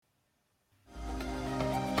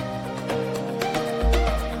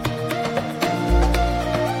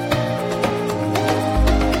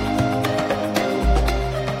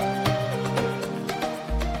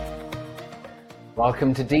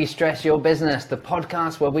Welcome to De-Stress Your Business, the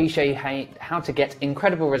podcast where we show you how to get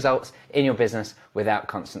incredible results in your business without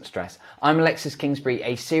constant stress. I'm Alexis Kingsbury,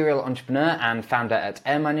 a serial entrepreneur and founder at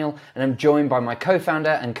Air Manual, and I'm joined by my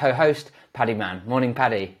co-founder and co-host, Paddy Mann. Morning,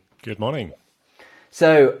 Paddy. Good morning.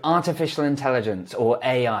 So, artificial intelligence, or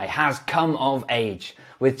AI, has come of age.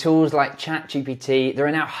 With tools like ChatGPT, there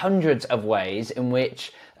are now hundreds of ways in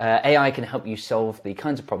which AI can help you solve the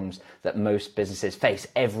kinds of problems that most businesses face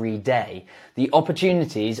every day. The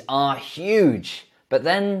opportunities are huge, but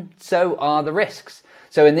then so are the risks.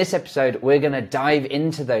 So in this episode, we're going to dive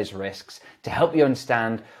into those risks to help you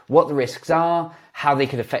understand what the risks are, how they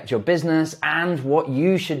could affect your business, and what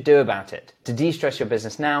you should do about it to de-stress your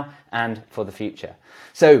business now and for the future.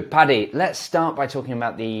 So, Paddy, let's start by talking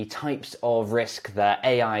about the types of risk that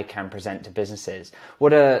AI can present to businesses.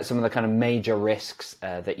 What are some of the kind of major risks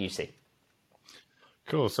that you see?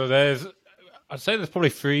 Cool. So I'd say there's probably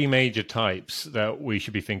three major types that we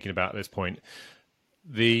should be thinking about at this point.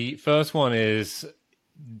 The first one is,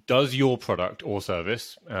 does your product or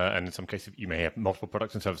service, and in some cases you may have multiple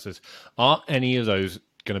products and services, are any of those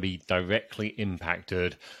going to be directly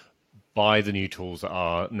impacted by the new tools that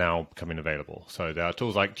are now becoming available? So there are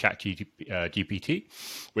tools like ChatGPT,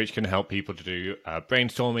 which can help people to do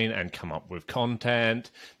brainstorming and come up with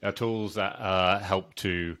content. There are tools that help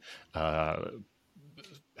to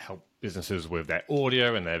help businesses with their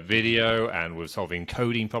audio and their video and with solving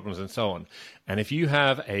coding problems and so on. And if you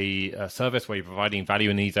have a service where you're providing value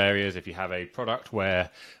in these areas, if you have a product where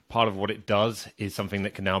part of what it does is something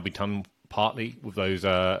that can now be done partly with those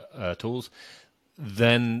tools,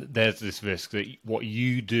 then there's this risk that what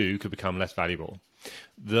you do could become less valuable.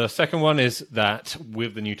 The second one is that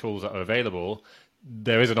with the new tools that are available,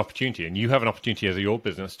 there is an opportunity, and you have an opportunity as your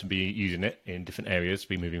business to be using it in different areas to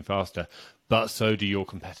be moving faster, but so do your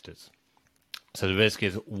competitors. So the risk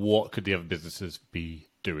is, what could the other businesses be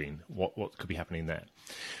doing? What could be happening there?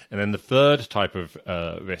 And then the third type of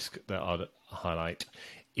risk that I'd highlight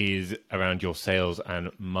is around your sales and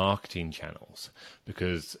marketing channels.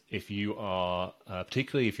 Because if you are,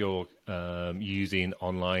 particularly if you're using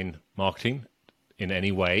online marketing in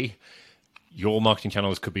any way, your marketing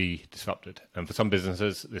channels could be disrupted. And for some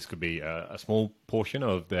businesses, this could be a small portion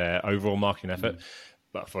of their overall marketing effort.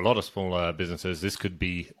 But for a lot of smaller businesses, this could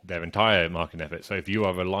be their entire marketing effort. So if you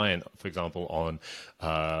are reliant, for example, on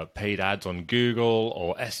paid ads on Google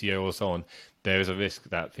or SEO or so on, there is a risk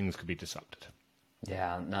that things could be disrupted.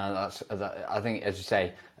 Yeah, no, I think, as you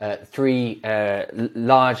say, three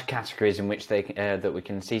large categories in which that we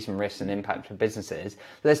can see some risks and impact for businesses.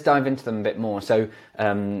 Let's dive into them a bit more. So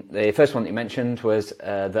the first one that you mentioned was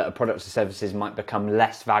that a product or services might become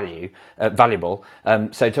less valuable.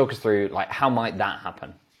 So talk us through, like, how might that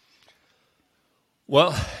happen?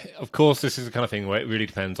 Well, of course, this is the kind of thing where it really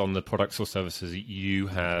depends on the products or services that you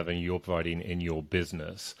have and you're providing in your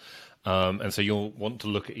business. And so you'll want to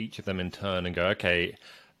look at each of them in turn and go, okay,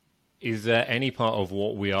 is there any part of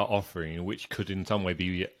what we are offering which could in some way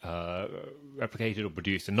be replicated or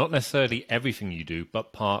produced? And not necessarily everything you do,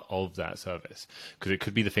 but part of that service. Because it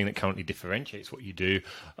could be the thing that currently differentiates what you do,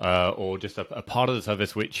 or just a part of the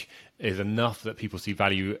service which is enough that people see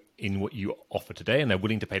value in what you offer today and they're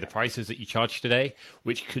willing to pay the prices that you charge today,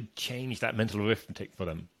 which could change that mental arithmetic for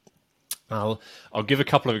them. I'll give a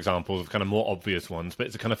couple of examples of kind of more obvious ones, but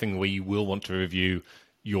it's the kind of thing where you will want to review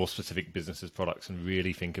your specific business's products and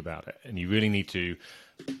really think about it. And you really need to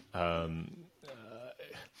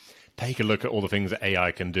take a look at all the things that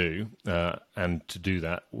AI can do. And to do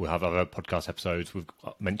that, we'll have other podcast episodes. We've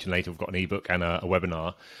mentioned later, we've got an ebook and a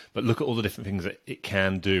webinar. But look at all the different things that it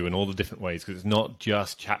can do and all the different ways, because it's not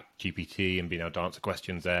just ChatGPT and being able to answer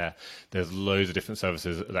questions there. There's loads of different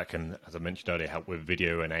services that can, as I mentioned earlier, help with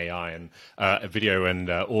video and AI and video and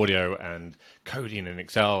audio and coding and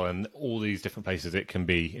Excel and all these different places it can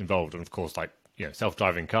be involved. And of course, like,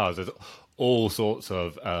 self-driving cars, there's all sorts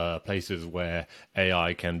of places where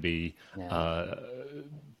AI can be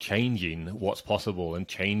changing what's possible and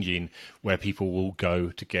changing where people will go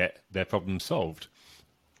to get their problems solved.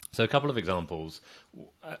 So a couple of examples.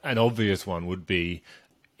 An obvious one would be,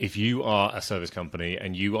 if you are a service company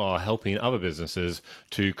and you are helping other businesses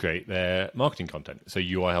to create their marketing content. So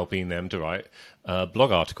you are helping them to write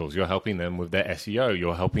blog articles. You're helping them with their SEO.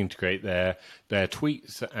 You're helping to create their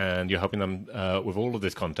tweets, and you're helping them with all of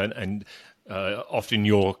this content. And often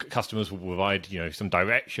your customers will provide, some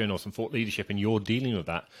direction or some thought leadership, and you're dealing with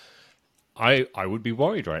that. I would be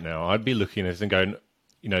worried right now. I'd be looking at this and going,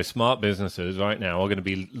 smart businesses right now are going to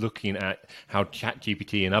be looking at how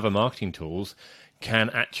ChatGPT and other marketing tools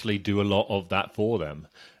can actually do a lot of that for them.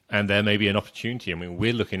 And there may be an opportunity. I mean,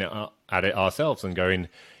 we're looking at it ourselves and going,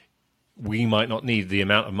 we might not need the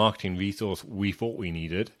amount of marketing resource we thought we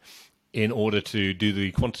needed in order to do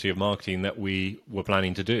the quantity of marketing that we were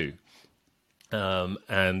planning to do.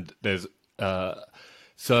 And there's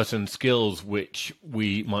certain skills which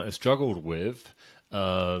we might have struggled with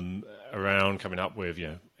around coming up with,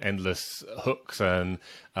 endless hooks and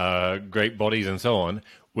great bodies and so on,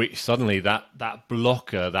 which suddenly that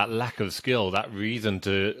blocker, that lack of skill, that reason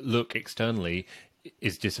to look externally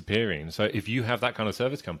is disappearing. So if you have that kind of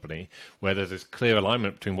service company where there's this clear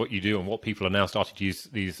alignment between what you do and what people are now starting to use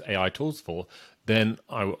these AI tools for, then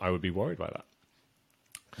I would be worried by that.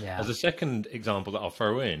 Yeah. As a second example that I'll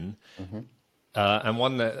throw in, and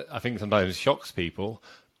one that I think sometimes shocks people,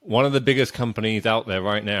 one of the biggest companies out there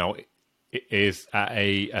right now is at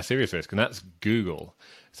a serious risk, and that's Google.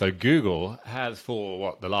 So Google has,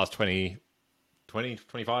 for the last 20,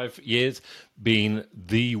 25 years, been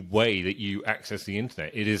the way that you access the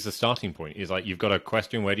internet. It is the starting point. It's like you've got a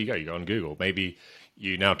question, where do you go? You go on Google. Maybe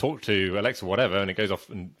you now talk to Alexa, whatever, and it goes off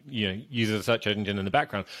and uses a search engine in the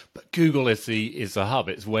background. But Google is the hub.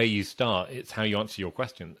 It's where you start. It's how you answer your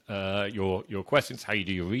question, your questions, how you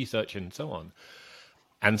do your research, and so on.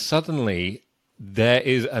 And suddenly, there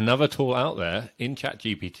is another tool out there in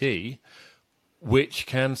ChatGPT which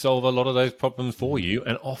can solve a lot of those problems for you,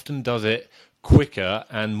 and often does it quicker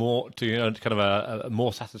and more to kind of a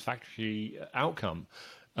more satisfactory outcome.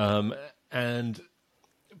 And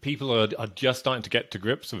people are just starting to get to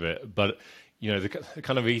grips with it. But the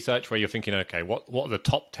kind of research where you're thinking, okay, what are the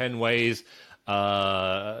top 10 ways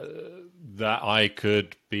that I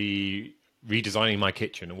could be redesigning my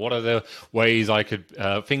kitchen? What are the ways I could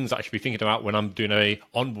things that I should be thinking about when I'm doing a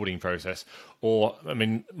onboarding process? Or, I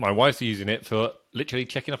mean, my wife's using it for literally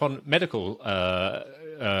checking up on medical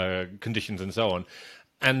conditions and so on.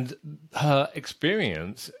 And her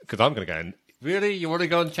experience, because I'm going to go and, really, you want to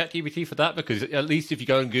go on ChatGPT for that? Because at least if you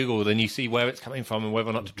go on Google, then you see where it's coming from and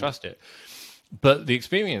whether or not to trust it. But the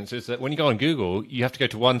experience is that when you go on Google, you have to go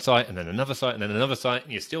to one site and then another site and then another site,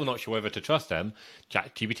 and you're still not sure whether to trust them.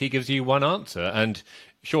 ChatGPT gives you one answer, and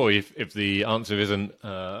sure, if the answer isn't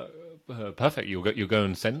perfect, you'll go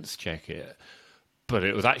and sense check it. But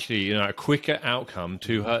it was actually a quicker outcome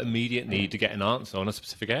to her immediate need to get an answer on a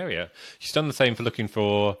specific area. She's done the same for looking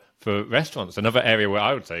for restaurants, another area where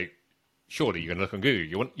I would say, surely you're going to look on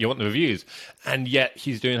Google. You want the reviews. And yet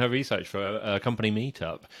she's doing her research for a company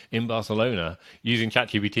meetup in Barcelona using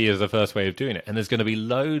ChatGPT as the first way of doing it. And there's going to be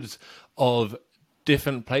loads of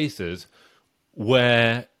different places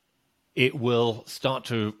where it will start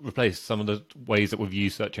to replace some of the ways that we've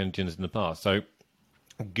used search engines in the past. So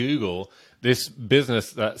Google, this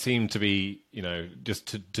business that seemed to be, just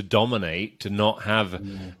to dominate, to not have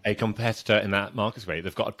a competitor in that market space,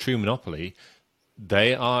 they've got a true monopoly.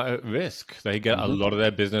 They are at risk. They get a lot of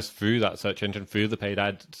their business through that search engine, through the paid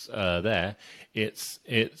ads there. It's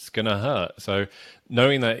going to hurt. So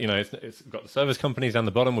knowing that, it's got the service companies down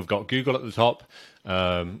the bottom, we've got Google at the top.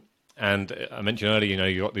 And I mentioned earlier,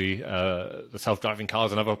 you've got the self-driving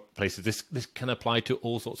cars and other places. This can apply to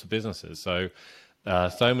all sorts of businesses. So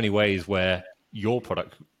so many ways where your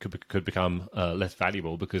product could become less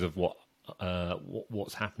valuable because of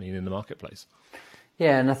what's happening in the marketplace.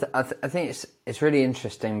 Yeah, and I think it's really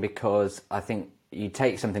interesting, because I think you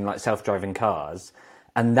take something like self-driving cars,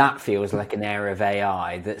 and that feels like an area of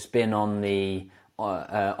AI that's been on the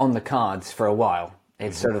cards for a while.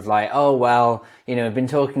 It's sort of like, oh well, we've been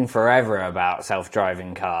talking forever about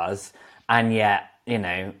self-driving cars, and yet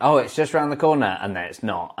it's just around the corner, and then it's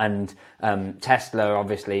not. And Tesla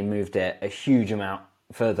obviously moved it a huge amount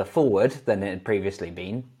further forward than it had previously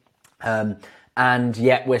been. And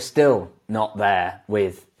yet we're still not there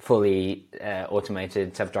with fully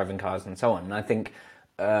automated self-driving cars and so on. And I think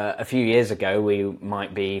a few years ago we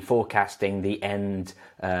might be forecasting the end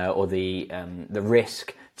or the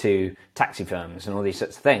risk to taxi firms and all these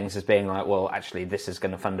sorts of things as being like, well, actually this is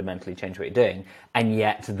going to fundamentally change what you're doing. And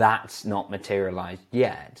yet that's not materialized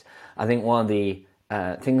yet. I think one of the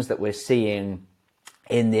things that we're seeing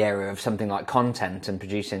in the area of something like content and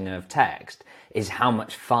producing of text is how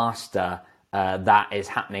much faster that is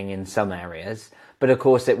happening in some areas, but of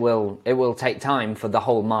course it will take time for the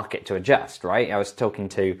whole market to adjust, right? I was talking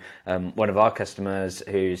to one of our customers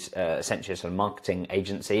who's essentially a sort of marketing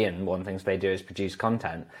agency, and one of the things they do is produce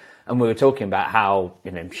content, and we were talking about how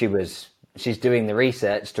she's doing the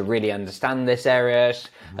research to really understand this area,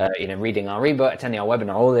 reading our ebook, attending our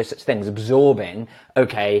webinar, all these such things, absorbing,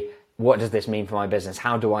 okay, what does this mean for my business?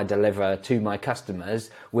 How do I deliver to my customers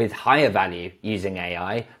with higher value using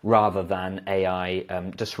AI rather than AI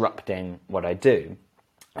disrupting what I do?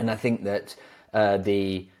 And I think that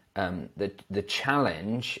the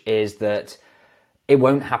challenge is that it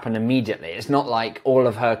won't happen immediately. It's not like all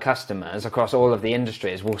of her customers across all of the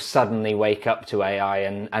industries will suddenly wake up to AI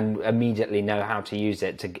and immediately know how to use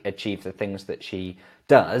it to achieve the things that she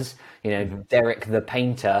does. Derek the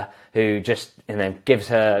painter, who just gives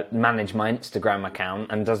her manage my Instagram account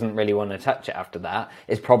and doesn't really want to touch it after that,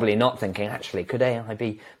 is probably not thinking, actually, could AI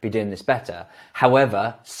be doing this better?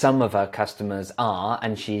 However, some of her customers are,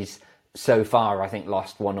 and she's so far, I think,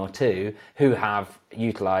 lost one or two who have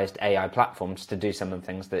utilized AI platforms to do some of the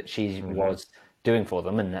things that she was doing for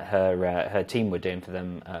them and that her team were doing for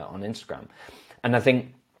them on Instagram. And I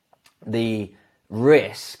think the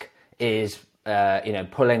risk is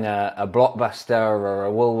pulling a Blockbuster or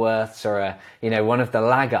a Woolworths or one of the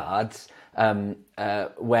laggards,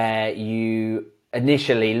 where you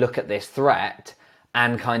initially look at this threat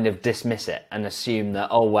and kind of dismiss it and assume that,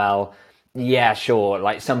 oh well, yeah, sure,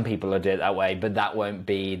 like some people will do it that way, but that won't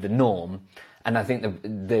be the norm. And I think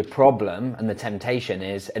the problem and the temptation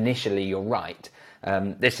is, initially you're right.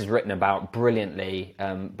 This is written about brilliantly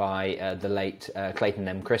by the late Clayton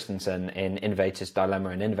M. Christensen in Innovator's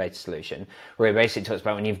Dilemma and Innovator Solution, where he basically talks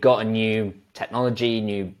about when you've got a new technology,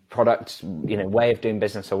 new product, way of doing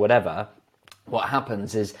business or whatever, what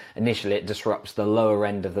happens is initially it disrupts the lower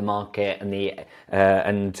end of the market and the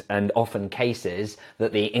and often cases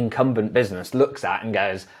that the incumbent business looks at and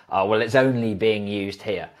goes, oh, well, it's only being used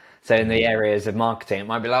here. So in the areas of marketing, it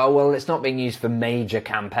might be like, oh, well, it's not being used for major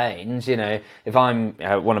campaigns. If I'm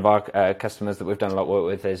one of our customers that we've done a lot of work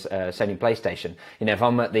with is Sony PlayStation. If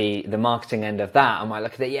I'm at the marketing end of that, I might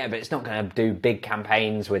look at it, yeah, but it's not going to do big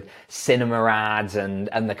campaigns with cinema ads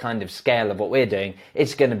and the kind of scale of what we're doing.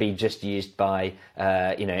 It's going to be just used by,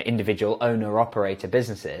 individual owner-operator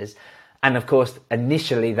businesses. And of course,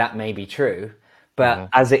 initially that may be true. But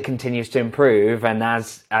as it continues to improve and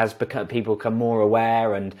as people become more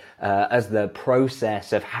aware and as the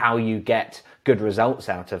process of how you get good results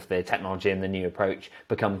out of the technology and the new approach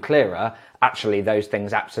become clearer, actually those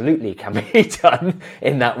things absolutely can be done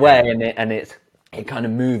in that way. And it kind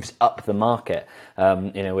of moves up the market,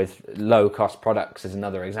 with low cost products is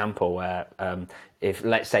another example where if,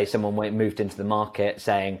 let's say, someone moved into the market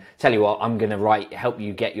saying, tell you what, I'm going to help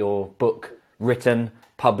you get your book written,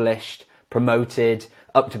 published, promoted,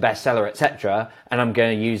 up to bestseller, etc., and I'm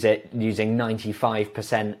going to use it using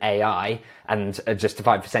 95% AI and just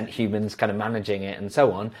 5% humans kind of managing it and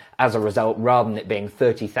so on. As a result, rather than it being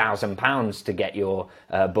 £30,000 to get your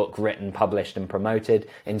book written, published and promoted,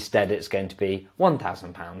 instead it's going to be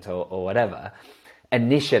 £1,000 or whatever.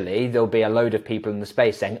 Initially, there'll be a load of people in the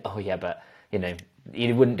space saying, oh yeah, but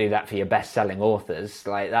you wouldn't do that for your best-selling authors.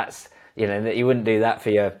 Like that's, you wouldn't do that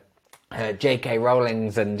for your J.K.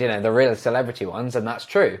 Rowling's and the real celebrity ones, and that's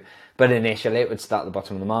true. But initially, it would start at the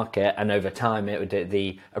bottom of the market, and over time,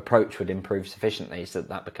 the approach would improve sufficiently so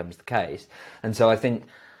that becomes the case. And so, I think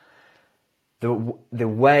the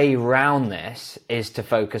way around this is to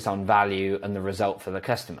focus on value and the result for the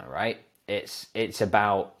customer, right? It's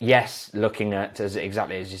about, yes, looking at,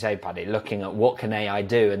 exactly as you say, Paddy, looking at what can AI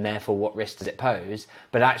do and therefore what risk does it pose,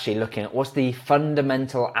 but actually looking at what's the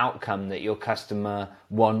fundamental outcome that your customer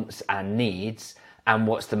wants and needs, and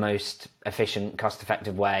what's the most efficient,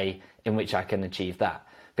 cost-effective way in which I can achieve that.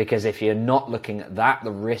 Because if you're not looking at that,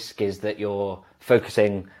 the risk is that you're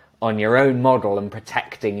focusing on your own model and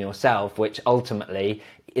protecting yourself, which ultimately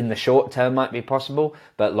in the short term might be possible,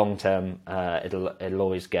 but long term it'll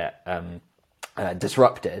always get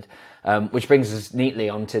disrupted. Which brings us neatly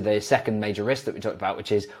onto the second major risk that we talked about,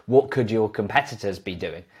 which is what could your competitors be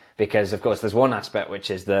doing? Because of course there's one aspect which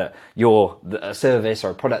is that a service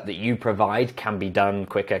or a product that you provide can be done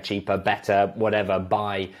quicker, cheaper, better, whatever,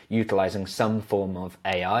 by utilizing some form of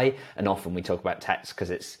AI. And often we talk about text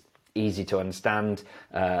because it's easy to understand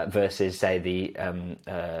versus, say,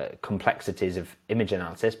 the complexities of image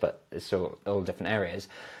analysis, but it's all different areas.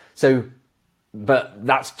 So, but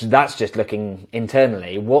that's just looking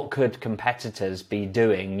internally. What could competitors be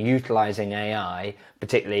doing utilizing AI,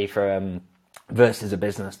 particularly for versus a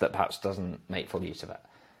business that perhaps doesn't make full use of it?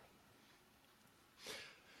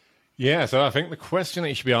 Yeah, so I think the question that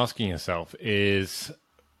you should be asking yourself is,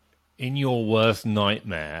 in your worst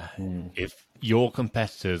nightmare, if your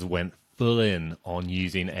competitors went full in on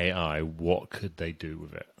using AI, what could they do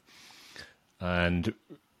with it? And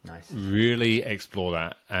really explore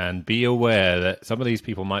that and be aware that some of these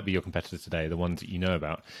people might be your competitors today, the ones that you know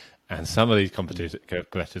about, and some of these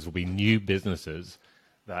competitors will be new businesses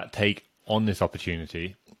that take on this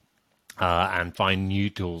opportunity and find new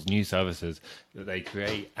tools, new services that they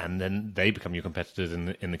create, and then they become your competitors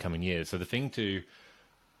in the coming years. So the thing to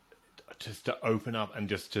open up and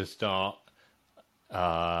just to start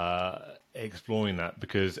exploring that,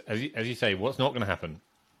 because as you say, what's not going to happen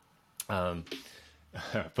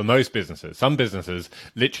for most businesses, some businesses,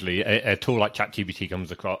 literally a tool like ChatGPT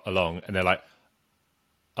comes along and they're like,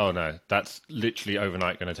 oh no, that's literally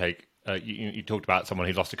overnight going to take. You talked about someone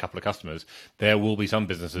who lost a couple of customers. There will be some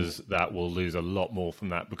businesses that will lose a lot more from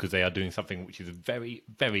that because they are doing something which is very,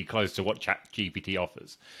 very close to what ChatGPT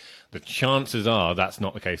offers. The chances are that's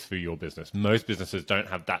not the case for your business. Most businesses don't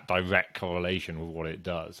have that direct correlation with what it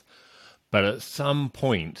does. But at some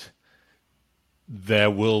point, there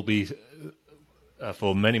will be,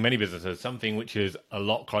 for many, many businesses, something which is a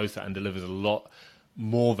lot closer and delivers a lot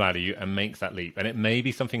more value and makes that leap. And it may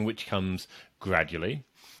be something which comes gradually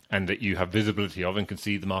and that you have visibility of and can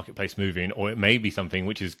see the marketplace moving, or it may be something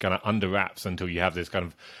which is kind of under wraps until you have this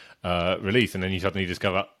kind of release, and then you suddenly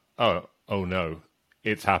discover, oh no,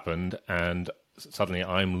 it's happened, and suddenly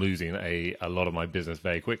I'm losing a lot of my business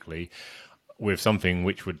very quickly with something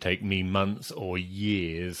which would take me months or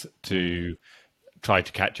years to try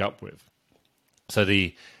to catch up with. So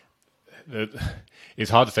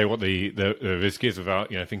it's hard to say what the risk is without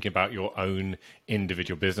thinking about your own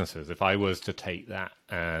individual businesses. If I was to take that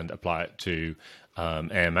and apply it to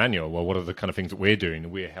Air Manual, well, what are the kind of things that we're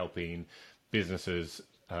doing? We're helping businesses,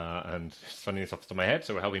 and suddenly this off the top of my head,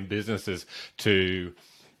 so we're helping businesses to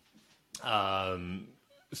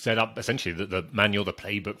set up essentially the manual, the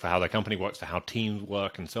playbook for how their company works, for how teams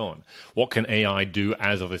work, and so on. What can AI do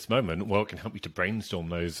as of this moment? Well, it can help you to brainstorm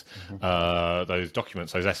those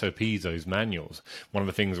documents, those SOPs, those manuals. One of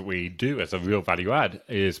the things that we do as a real value add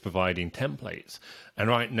is providing templates. And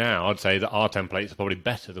right now, I'd say that our templates are probably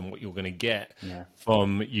better than what you're going to get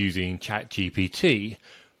from using ChatGPT.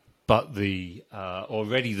 But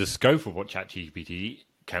already the scope of what ChatGPT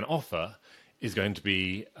can offer is going to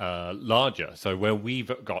be larger. So where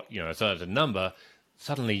we've got a certain number,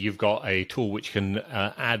 suddenly you've got a tool which can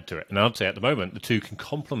add to it. And I'd say at the moment the two can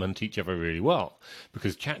complement each other really well,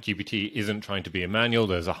 because ChatGPT isn't trying to be a manual.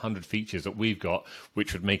 There's 100 features that we've got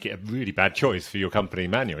which would make it a really bad choice for your company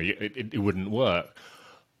manual. It wouldn't work.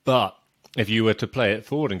 But if you were to play it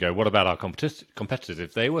forward and go, what about our competitors?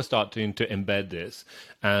 If they were starting to embed this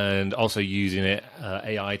and also using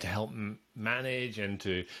AI to help manage and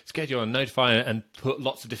to schedule and notify and put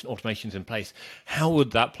lots of different automations in place, how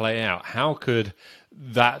would that play out? How could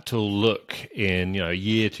that tool look in a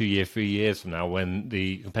year, 2 years, 3 years from now when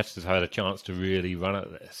the competitors had a chance to really run at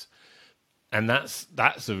this? And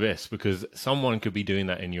that's a risk, because someone could be doing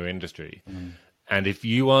that in your industry. And if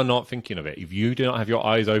you are not thinking of it, if you do not have your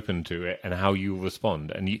eyes open to it and how you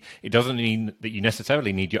respond, and it doesn't mean that you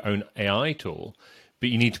necessarily need your own AI tool, but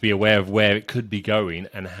you need to be aware of where it could be going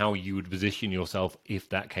and how you would position yourself if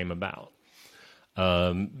that came about.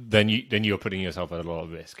 Then you're putting yourself at a lot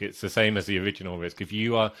of risk. It's the same as the original risk. If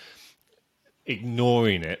you are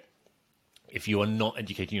ignoring it, if you are not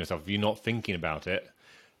educating yourself, if you're not thinking about it,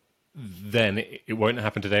 then it won't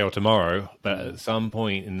happen today or tomorrow, but at some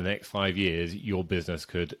point in the next 5 years, your business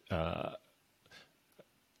could go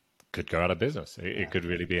out of business. It could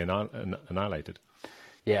really be annihilated.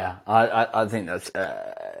 Yeah, I think that's.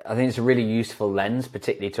 I think it's a really useful lens,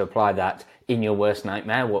 particularly to apply that in your worst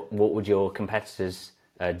nightmare. What would your competitors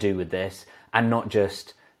do with this, and not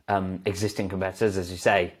just existing competitors, as you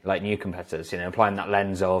say, like new competitors. Applying that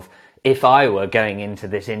lens of, if I were going into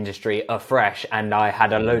this industry afresh and I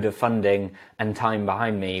had a load of funding and time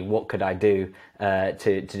behind me, what could I do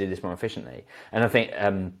to do this more efficiently? And I think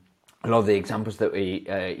a lot of the examples that we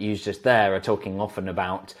use just there are talking often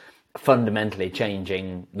about fundamentally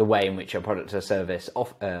changing the way in which your product or service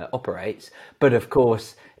operates. But of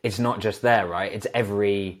course, it's not just there, right? It's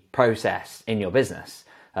every process in your business.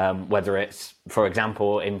 Whether it's, for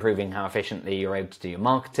example, improving how efficiently you're able to do your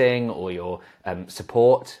marketing or your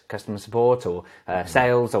customer support, or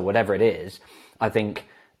sales, or whatever it is. I think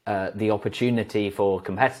the opportunity for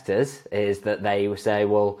competitors is that they will say,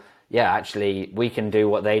 well, yeah, actually, we can do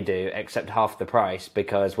what they do except half the price,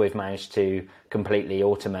 because we've managed to completely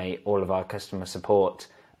automate all of our customer support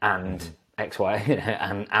and X, Y,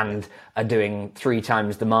 and are doing 3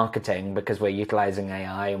 times the marketing because we're utilizing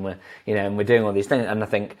AI and we're doing all these things. And I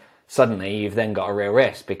think suddenly you've then got a real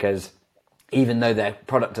risk, because even though their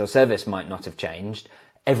product or service might not have changed,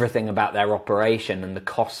 everything about their operation and the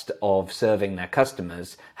cost of serving their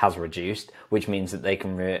customers has reduced, which means that they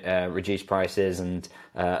can reduce prices and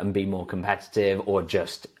be more competitive, or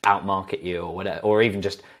just outmarket you, or whatever, or even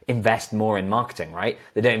just invest more in marketing, right?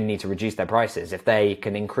 They don't even need to reduce their prices. If they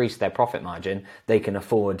can increase their profit margin, they can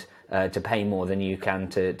afford to pay more than you can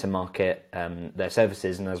to market their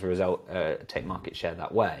services, and as a result, take market share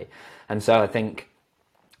that way. And so I think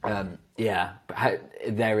Yeah,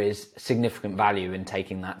 there is significant value in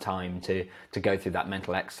taking that time to go through that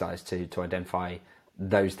mental exercise to identify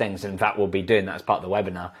those things. And in fact, we'll be doing that as part of the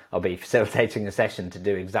webinar. I'll be facilitating a session to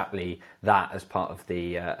do exactly that as part of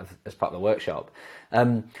the workshop.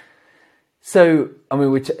 So, I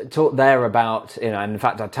mean, we talked there about, and in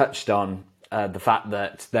fact, I touched on the fact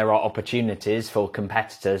that there are opportunities for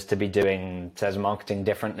competitors to be doing sales and marketing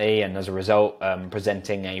differently, and as a result,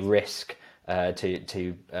 presenting a risk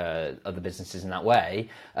to other businesses in that way.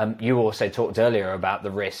 You also talked earlier about the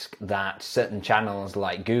risk that certain channels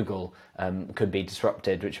like Google could be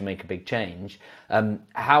disrupted, which would make a big change.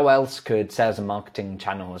 How else could sales and marketing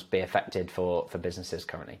channels be affected for businesses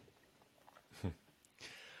currently?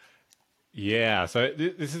 Yeah, so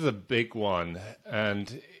this is a big one,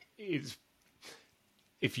 and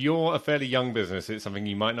if you're a fairly young business, it's something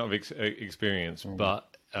you might not have experienced, but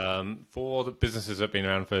for the businesses that have been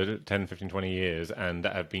around for 10, 15, 20 years and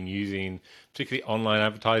that have been using particularly online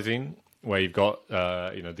advertising, where you've got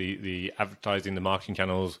the advertising, the marketing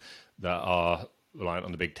channels that are reliant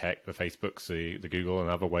on the big tech, the Facebooks, the Google, and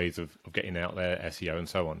other ways of getting out there, SEO and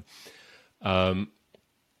so on.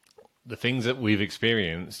 The things that we've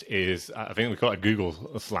experienced is, I think we've got a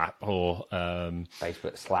Google slap or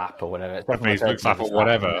Facebook slap or whatever. Facebook slap or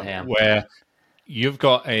whatever, where you've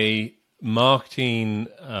got a marketing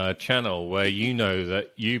channel where you know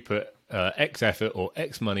that you put X effort or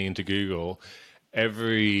X money into Google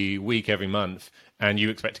every week, every month, and you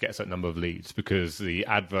expect to get a certain number of leads because the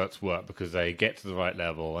adverts work, because they get to the right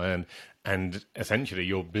level, and essentially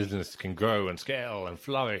your business can grow and scale and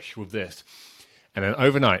flourish with this. And then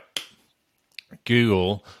overnight,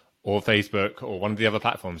 Google or Facebook or one of the other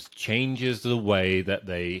platforms changes the way that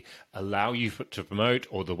they allow you to promote,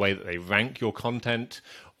 or the way that they rank your content,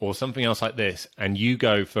 or something else like this, and you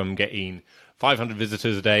go from getting 500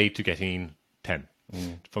 visitors a day to getting 10,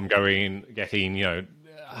 from getting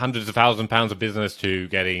hundreds of £1,000s of business to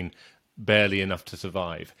getting barely enough to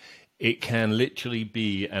survive. It can literally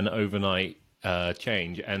be an overnight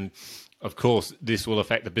change, and of course, this will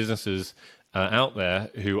affect the businesses out there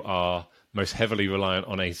who are most heavily reliant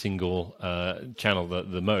on a single channel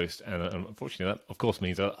the most, and unfortunately, that of course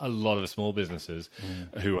means a lot of small businesses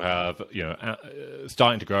who have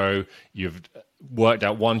starting to grow. You've worked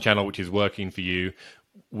out one channel which is working for you.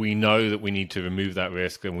 We know that we need to remove that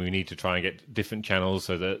risk, and we need to try and get different channels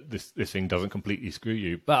so that this thing doesn't completely screw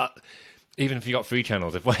you. But even if you got 3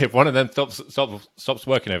 channels, if one of them stops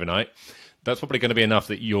working overnight, that's probably going to be enough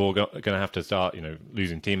that you're going to have to start,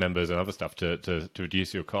 losing team members and other stuff to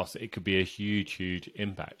reduce your costs. It could be a huge, huge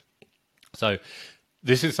impact. So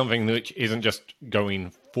this is something which isn't just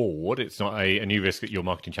going forward. It's not a new risk that your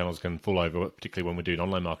marketing channels can fall over, particularly when we're doing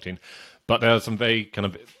online marketing. But there are some very kind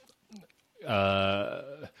of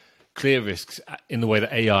clear risks in the way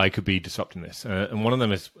that AI could be disrupting this. And one of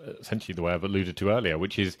them is essentially the way I've alluded to earlier,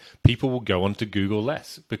 which is people will go onto Google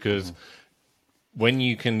less because when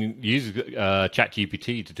you can use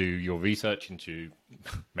ChatGPT to do your research into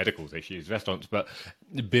medical issues, restaurants, but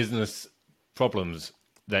business problems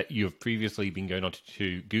that you have previously been going on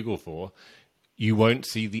to Google for, you won't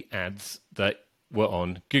see the ads that were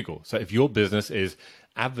on Google. So if your business is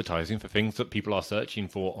advertising for things that people are searching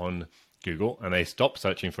for on Google, and they stop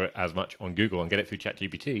searching for it as much on Google and get it through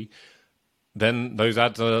ChatGPT, then those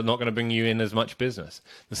ads are not going to bring you in as much business.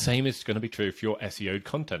 The same is going to be true for your SEO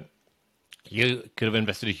content. You could have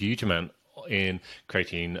invested a huge amount in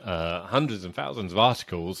creating hundreds and thousands of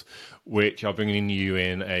articles, which are bringing you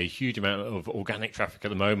in a huge amount of organic traffic at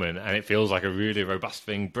the moment, and it feels like a really robust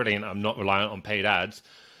thing. Brilliant. I'm not reliant on paid ads.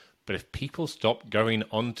 But if people stop going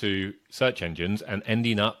onto search engines and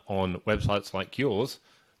ending up on websites like yours,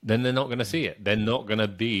 then they're not going to see it. They're not going to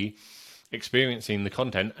be experiencing the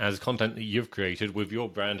content as content that you've created with your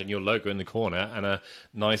brand and your logo in the corner and a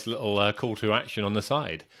nice little call to action on the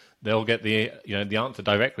side. They'll get the answer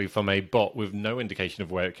directly from a bot with no indication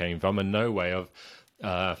of where it came from and no way of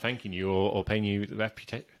thanking you or paying you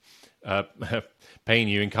paying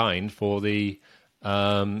you in kind for the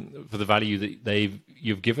value that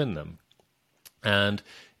you've given them. And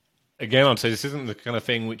again, I'd say this isn't the kind of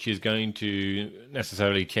thing which is going to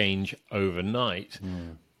necessarily change overnight,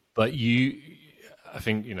 but I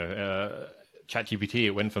think ChatGPT,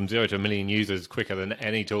 it went from 0 to 1 million users quicker than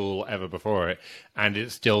any tool ever before it, and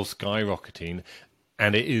it's still skyrocketing,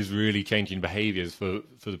 and it is really changing behaviors for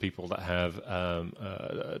the people that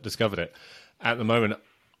have discovered it. At the moment,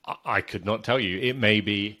 I could not tell you. It may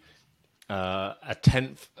be a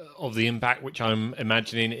tenth of the impact, which I'm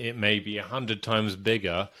imagining. It may be 100 times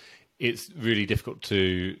bigger. It's really difficult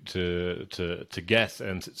to guess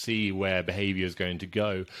and to see where behavior is going to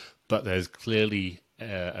go, but there's clearly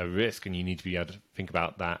a risk, and you need to be able to think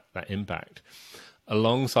about that impact.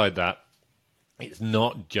 Alongside that, it's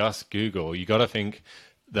not just Google. You got to think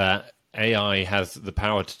that AI has the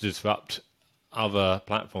power to disrupt other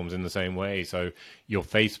platforms in the same way. So your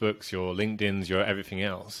Facebooks, your LinkedIn's, your everything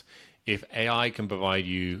else. If AI can provide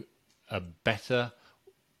you a better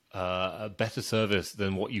service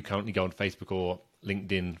than what you currently go on Facebook or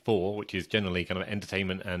LinkedIn for, which is generally kind of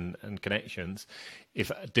entertainment and connections,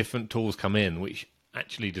 if different tools come in which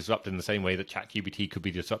actually disrupt in the same way that ChatGPT could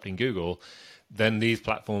be disrupting Google, then these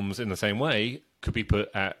platforms in the same way could be put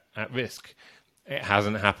at risk. It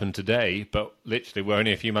hasn't happened today, but literally we're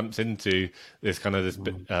only a few months into this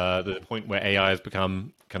the point where AI has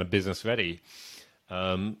become kind of business ready.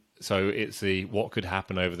 So it's what could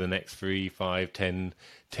happen over the next 3, 5,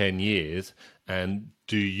 10 years. And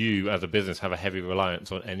do you as a business have a heavy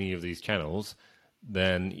reliance on any of these channels?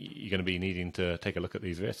 Then you're going to be needing to take a look at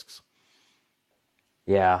these risks.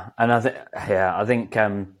 Yeah. And I think,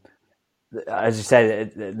 as you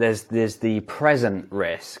say, there's the present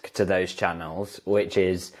risk to those channels, which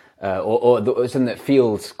is, or something that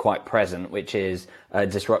feels quite present, which is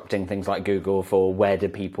disrupting things like Google for where do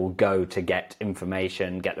people go to get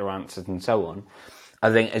information, get their answers, and so on.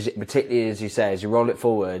 I think, particularly as you say, as you roll it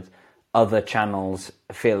forward, other channels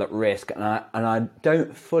feel at risk, and I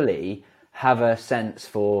don't fully have a sense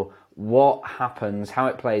for what happens, how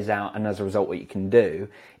it plays out, and as a result, what you can do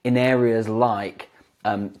in areas like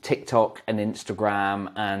TikTok and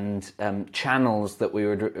Instagram and channels that we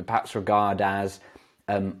would perhaps regard as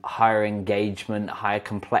higher engagement, higher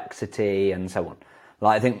complexity, and so on.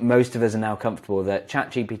 Like, I think most of us are now comfortable that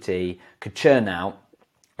ChatGPT could churn out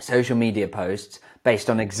social media posts based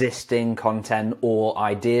on existing content or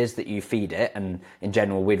ideas that you feed it. And in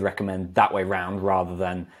general, we'd recommend that way round rather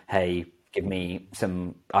than, hey, give me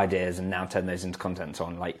some ideas and now turn those into content and so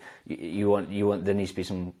on. Like, you want there needs to be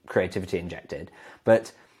some creativity injected.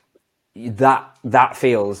 But that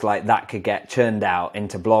feels like that could get churned out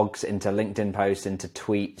into blogs, into LinkedIn posts, into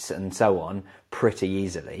tweets and so on pretty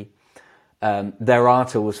easily. There are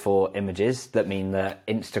tools for images that mean that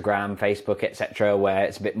Instagram, Facebook, etc., where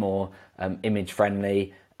it's a bit more image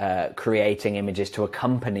friendly, creating images to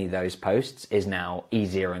accompany those posts is now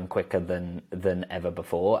easier and quicker than ever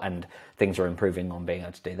before, and things are improving on being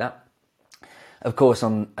able to do that. Of course,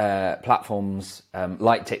 on platforms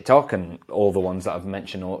like TikTok and all the ones that I've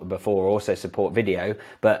mentioned before also support video,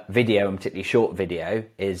 but video, and particularly short video,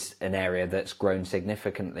 is an area that's grown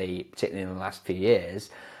significantly, particularly in the last few years.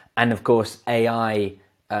 And of course, AI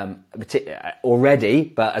already,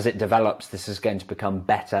 but as it develops, this is going to become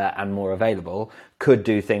better and more available, could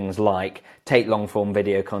do things like take long form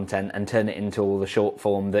video content and turn it into all the short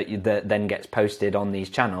form that then gets posted on these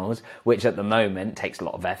channels, which at the moment takes a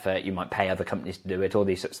lot of effort. You might pay other companies to do it, all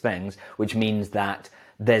these sorts of things, which means that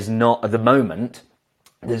there's not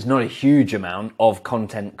a huge amount of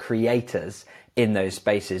content creators in those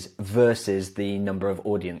spaces versus the number of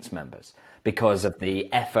audience members, because of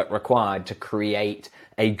the effort required to create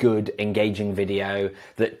a good, engaging video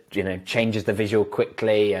that, changes the visual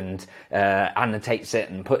quickly and annotates it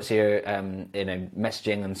and puts your,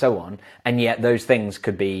 messaging and so on. And yet those things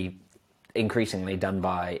could be increasingly done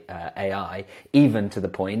by AI, even to the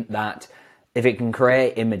point that if it can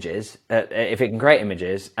create images, and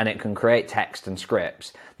it can create text and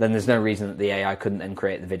scripts, then there's no reason that the AI couldn't then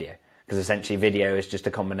create the video. Because essentially video is just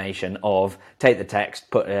a combination of take the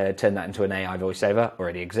text, turn that into an AI voiceover,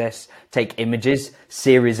 already exists, take images,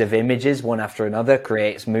 series of images, one after another,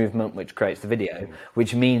 creates movement, which creates the video,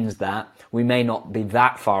 which means that we may not be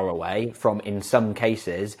that far away from, in some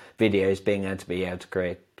cases, videos being able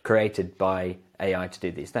to created by AI to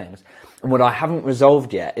do these things. And what I haven't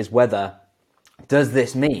resolved yet is whether, does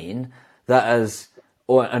this mean that as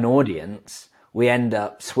an audience, we end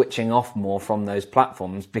up switching off more from those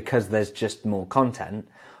platforms because there's just more content?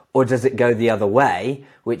 Or does it go the other way,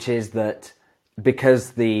 which is that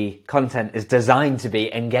because the content is designed to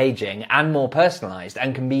be engaging and more personalized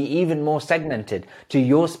and can be even more segmented to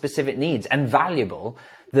your specific needs and valuable,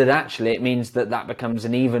 that actually it means that becomes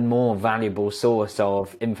an even more valuable source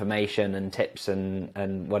of information and tips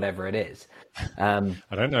and whatever it is. I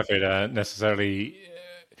don't know if it necessarily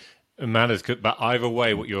matters, but either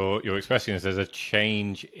way, what you're expressing is there's a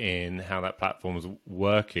change in how that platform is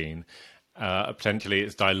working. Potentially,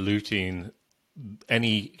 it's diluting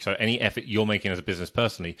any effort you're making as a business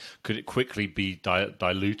personally. Could it quickly be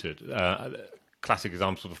diluted? Classic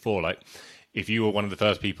examples before, like if you were one of the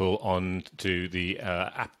first people on to the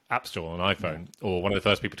App Store on iPhone, or one of the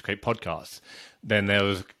first people to create podcasts, then there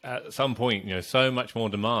was at some point, so much more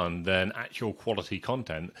demand than actual quality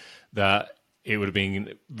content that it would have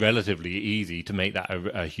been relatively easy to make that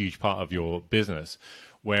a huge part of your business.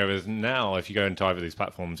 Whereas now, if you go into either of these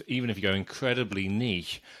platforms, even if you go incredibly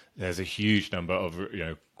niche, there's a huge number of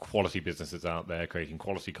quality businesses out there creating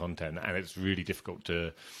quality content, and it's really difficult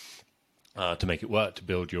to make it work, to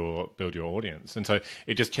build your audience. And so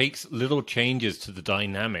it just takes little changes to the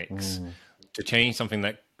dynamics to change something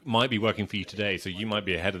that might be working for you today. So you might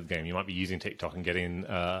be ahead of the game. You might be using TikTok and getting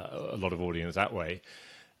a lot of audience that way,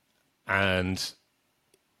 and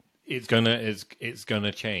it's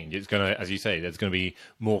gonna change. It's gonna, as you say, there's gonna be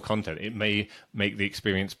more content. It may make the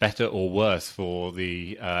experience better or worse for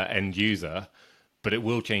the end user, but it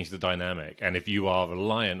will change the dynamic. And if you are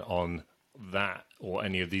reliant on that or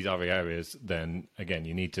any of these other areas, then again,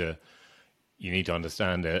 you need to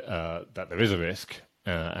understand that there is a risk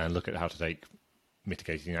and look at how to take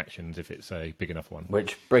mitigating actions if it's a big enough one.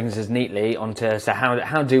 Which brings us neatly onto, so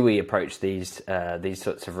how do we approach these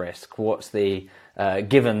sorts of risks? What's the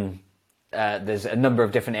given there's a number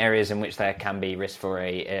of different areas in which there can be risk for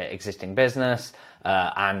a existing business,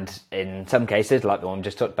 and in some cases, like the one we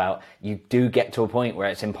just talked about, you do get to a point where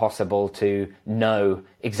it's impossible to know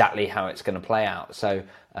exactly how it's going to play out. So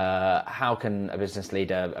how can a business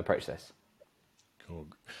leader approach this? Cool.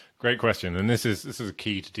 Great question. And this is a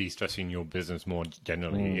key to de-stressing your business more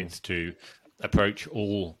generally. It's to approach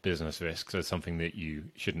all business risks as something that you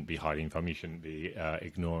shouldn't be hiding from, you shouldn't be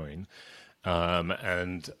ignoring.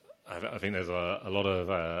 And I think there's a lot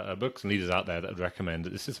of books and leaders out there that recommend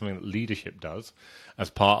that this is something that leadership does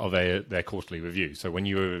as part of their quarterly review. So when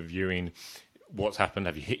you're reviewing what's happened,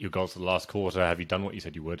 have you hit your goals for the last quarter, have you done what you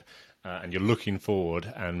said you would, and you're looking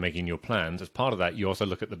forward and making your plans, as part of that, you also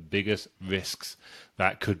look at the biggest risks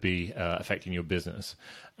that could be affecting your business,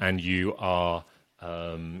 and you are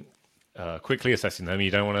quickly assessing them. You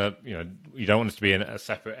don't want it to be in a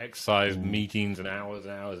separate exercise, meetings and hours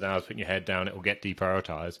and hours and hours, putting your head down. It will get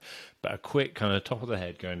deprioritized. But a quick kind of top of the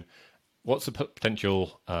head going, what's the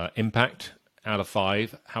potential impact out of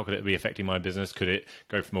 5? How could it be affecting my business? Could it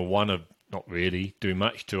go from a 1 of not really doing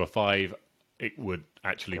much to a 5? It would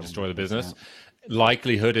actually destroy the business.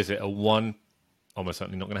 Likelihood, is it a 1? Almost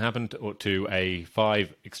certainly not going to happen, to a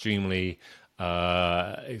 5, extremely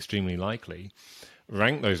likely.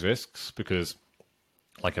 Rank those risks, because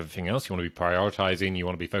like everything else, you want to be prioritizing, you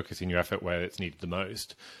want to be focusing your effort where it's needed the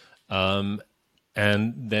most, and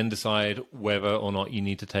then decide whether or not you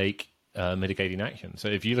need to take mitigating action. So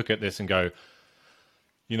if you look at this and go,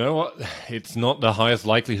 you know what, it's not the highest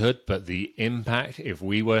likelihood, but the impact, if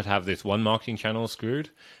we were to have this one marketing channel screwed,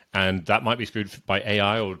 and that might be screwed by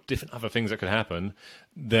AI or different other things that could happen,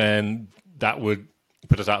 then that would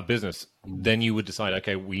put us out of business. Then you would decide,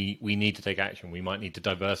 okay, we need to take action. We might need to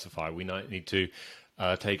diversify. We might need to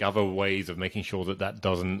take other ways of making sure that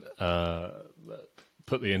doesn't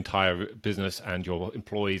put the entire business and your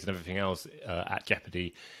employees and everything else at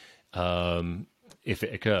jeopardy if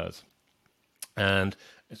it occurs. And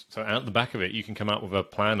so out the back of it, you can come up with a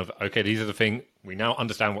plan of, okay, these are the things, we now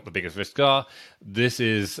understand what the biggest risks are. This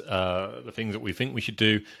is the things that we think we should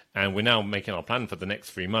do. And we're now making our plan for the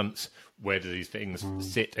next 3 months. Where do these things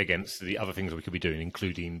sit against the other things that we could be doing,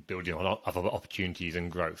 including building on other opportunities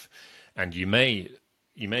and growth? And you may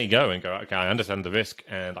go and go, okay, I understand the risk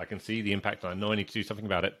and I can see the impact and I know I need to do something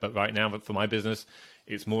about it. But right now, for my business,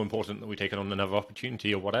 it's more important that we take on another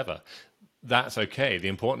opportunity or whatever. That's okay. The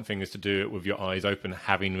important thing is to do it with your eyes open,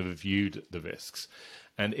 having reviewed the risks.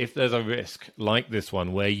 And if there's a risk like this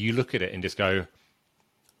one where you look at it and just go,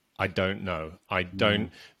 I don't know. I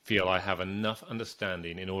don't feel I have enough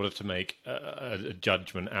understanding in order to make a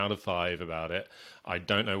judgment out of 5 about it. I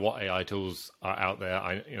don't know what AI tools are out there.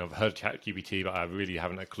 I've heard ChatGPT, but I really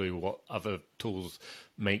haven't a clue what other tools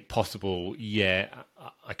make possible yet.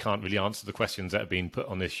 I can't really answer the questions that have been put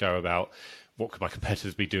on this show about what could my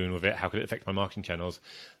competitors be doing with it? How could it affect my marketing channels?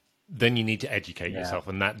 Then you need to educate yourself,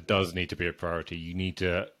 and that does need to be a priority. You need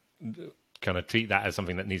to kind of treat that as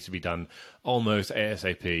something that needs to be done almost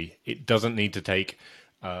ASAP. It doesn't need to take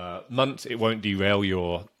months. It won't derail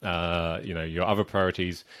your other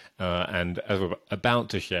priorities. And as we're about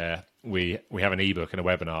to share, we have an ebook and a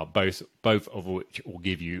webinar, both of which will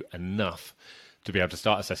give you enough to be able to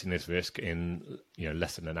start assessing this risk in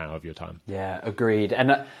less than an hour of your time. Yeah, agreed.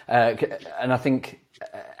 And I think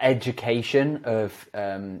education of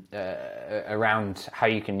around how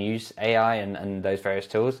you can use AI and those various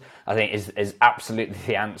tools, I think is absolutely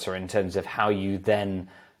the answer in terms of how you then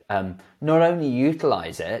not only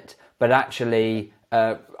utilize it, but actually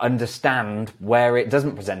understand where it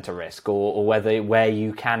doesn't present a risk, or where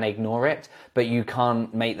you can ignore it, but you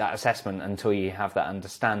can't make that assessment until you have that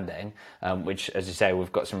understanding, which, as you say,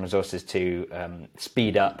 we've got some resources to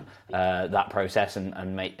speed up that process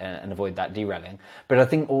and make and avoid that derailing. But I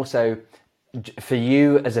think also, for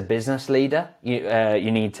you as a business leader,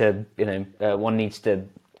 you need to, one needs to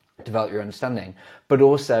develop your understanding, but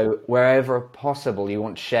also wherever possible, you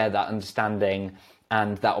want to share that understanding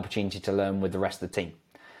and that opportunity to learn with the rest of the team,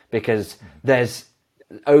 because there's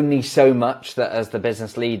only so much that as the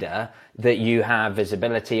business leader that you have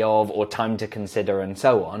visibility of or time to consider and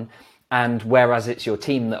so on. And whereas it's your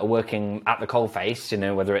team that are working at the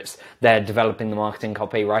coalface, whether it's they're developing the marketing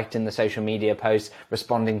copy, writing the social media posts,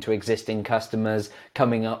 responding to existing customers,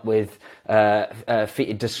 coming up with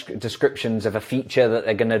descriptions of a feature that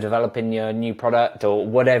they're going to develop in your new product or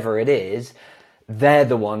whatever it is, they're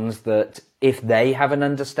the ones that, if they have an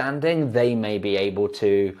understanding, they may be able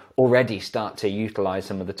to already start to utilize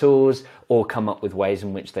some of the tools or come up with ways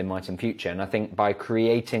in which they might in future. And I think by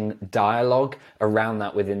creating dialogue around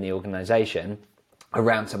that within the organization,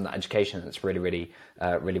 around some of that education, that's really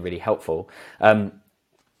helpful.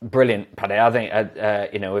 Brilliant, Paddy. I think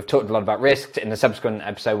we've talked a lot about risks. In the subsequent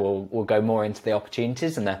episode, we'll go more into the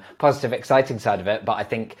opportunities and the positive, exciting side of it. But I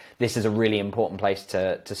think this is a really important place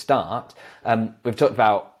to start. We've talked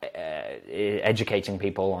about educating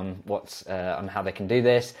people on on how they can do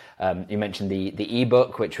this. You mentioned the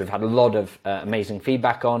ebook, which we've had a lot of amazing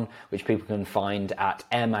feedback on, which people can find at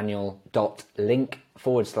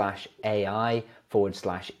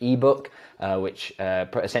airmanual.link/AI/ebook, which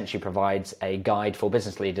essentially provides a guide for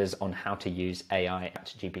business leaders on how to use AI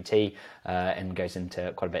at GPT, and goes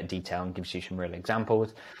into quite a bit of detail and gives you some real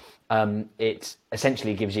examples. It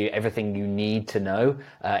essentially gives you everything you need to know,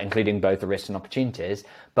 including both the risks and opportunities.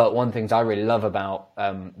 But one of the things I really love about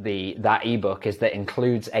that ebook is that it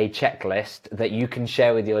includes a checklist that you can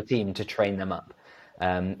share with your team to train them up.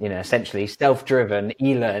 Essentially self-driven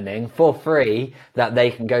e-learning for free that they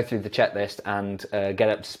can go through the checklist and get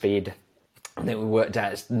up to speed. I think we worked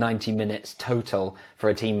out it's 90 minutes total for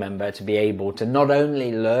a team member to be able to not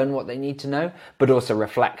only learn what they need to know, but also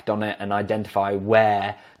reflect on it and identify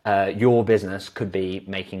where your business could be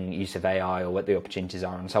making use of AI or what the opportunities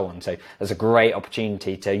are and so on. So there's a great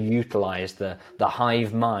opportunity to utilize the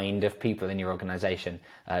hive mind of people in your organization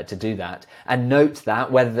to do that. And note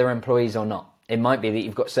that whether they're employees or not. It might be that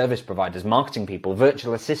you've got service providers, marketing people,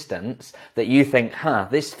 virtual assistants that you think,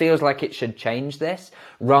 this feels like it should change this,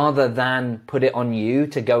 rather than put it on you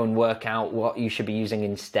to go and work out what you should be using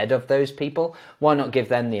instead of those people. Why not give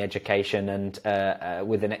them the education and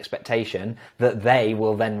with an expectation that they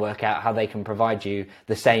will then work out how they can provide you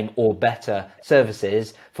the same or better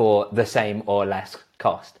services for the same or less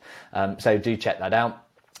cost. So do check that out.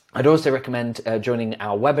 I'd also recommend joining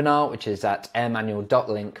our webinar, which is at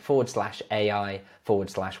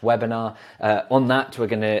airmanual.link/AI/webinar. On that, we're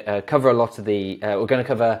going to cover we're going to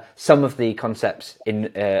cover some of the concepts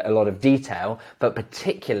in a lot of detail, but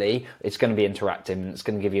particularly it's going to be interactive and it's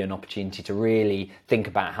going to give you an opportunity to really think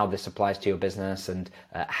about how this applies to your business and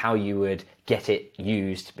how you would get it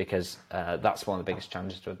used, because that's one of the biggest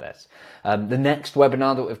challenges with this. The next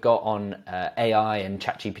webinar that we've got on AI and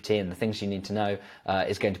ChatGPT and the things you need to know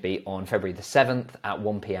is going to be on February the 7th at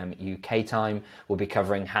 1 p.m. UK time. We'll be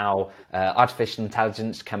covering how artificial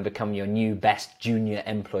intelligence can become your new best junior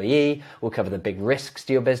employee. We'll cover the big risks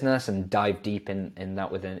to your business and dive deep in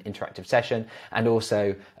that with an interactive session, and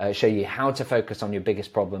also show you how to focus on your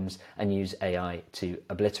biggest problems and use AI to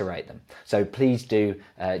obliterate them. So please do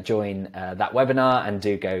join that webinar and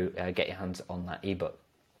do go get your hands on that ebook.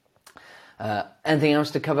 Anything else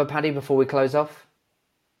to cover, Paddy, before we close off?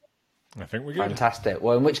 I think we're good. Fantastic.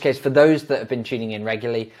 Well, in which case, for those that have been tuning in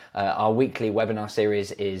regularly, our weekly webinar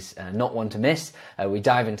series is not one to miss. We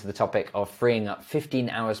dive into the topic of freeing up 15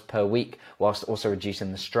 hours per week whilst also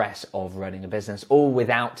reducing the stress of running a business, all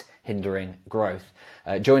without hindering growth.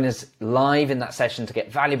 Join us live in that session to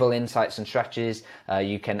get valuable insights and strategies.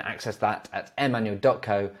 You can access that at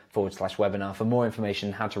airmanual.co/webinar for more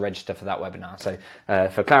information how to register for that webinar. So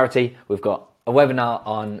for clarity, we've got a webinar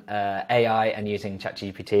on AI and using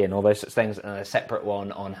ChatGPT and all those sorts of things, and a separate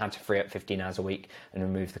one on how to free up 15 hours a week and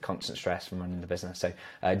remove the constant stress from running the business. So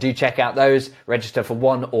do check out those, register for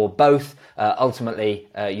one or both. Ultimately,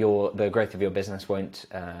 the growth of your business won't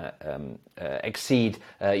exceed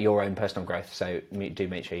your own personal growth. So do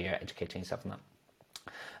make sure you're educating yourself on that.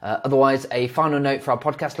 Otherwise, a final note for our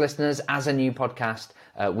podcast listeners: as a new podcast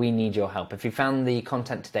we need your help. If you found the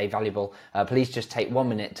content today valuable, please just take 1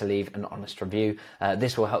 minute to leave an honest review.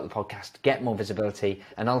 This will help the podcast get more visibility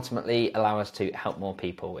and ultimately allow us to help more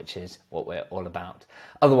people, which is what we're all about.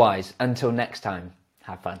 Otherwise, until next time,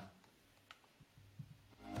 have fun.